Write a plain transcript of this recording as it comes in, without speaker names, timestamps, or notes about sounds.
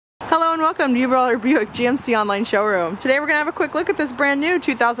and welcome to Uebelhor Buick GMC online showroom. Today we're going to have a quick look at this brand new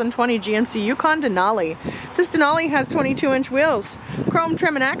 2020 GMC Yukon Denali. This Denali has 22-inch wheels, chrome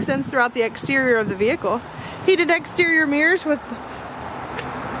trim and accents throughout the exterior of the vehicle, heated exterior mirrors with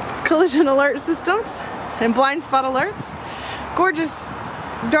collision alert systems and blind spot alerts, gorgeous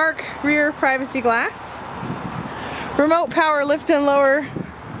dark rear privacy glass, remote power lift and lower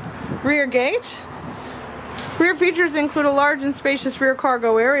rear gate. Rear features include a large and spacious rear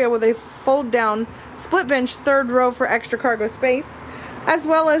cargo area with a fold-down split bench third row for extra cargo space, as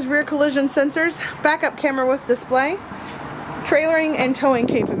well as rear collision sensors, backup camera with display, trailering and towing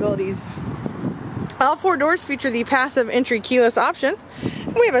capabilities. All four doors feature the passive entry keyless option.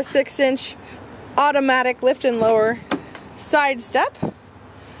 We have a 6-inch automatic lift and lower side step.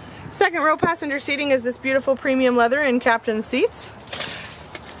 Second row passenger seating is this beautiful premium leather and captain seats.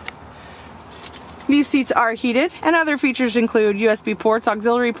 These seats are heated, and other features include USB ports,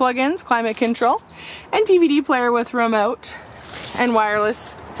 auxiliary plug-ins, climate control, and DVD player with remote and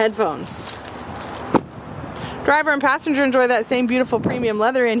wireless headphones. Driver and passenger enjoy that same beautiful premium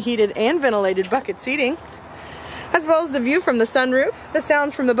leather and heated and ventilated bucket seating, as well as the view from the sunroof, the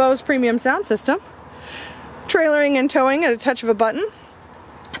sounds from the Bose premium sound system, trailering and towing at a touch of a button,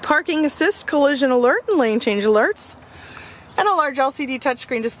 parking assist, collision alert, and lane change alerts, and a large LCD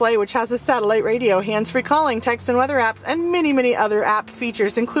touchscreen display which has a satellite radio, hands-free calling, text and weather apps, and many other app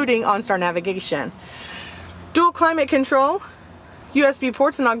features including OnStar navigation. Dual climate control, USB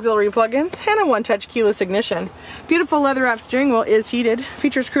ports and auxiliary plug-ins, and a one-touch keyless ignition. Beautiful leather-wrapped steering wheel is heated,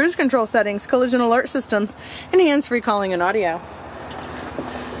 features cruise control settings, collision alert systems, and hands-free calling and audio.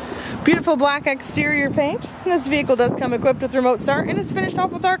 Beautiful black exterior paint. And this vehicle does come equipped with remote start and is finished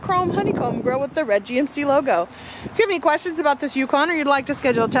off with our chrome honeycomb grille with the red GMC logo. If you have any questions about this Yukon or you'd like to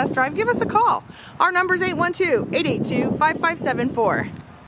schedule a test drive, give us a call. Our number is 812-882-5574.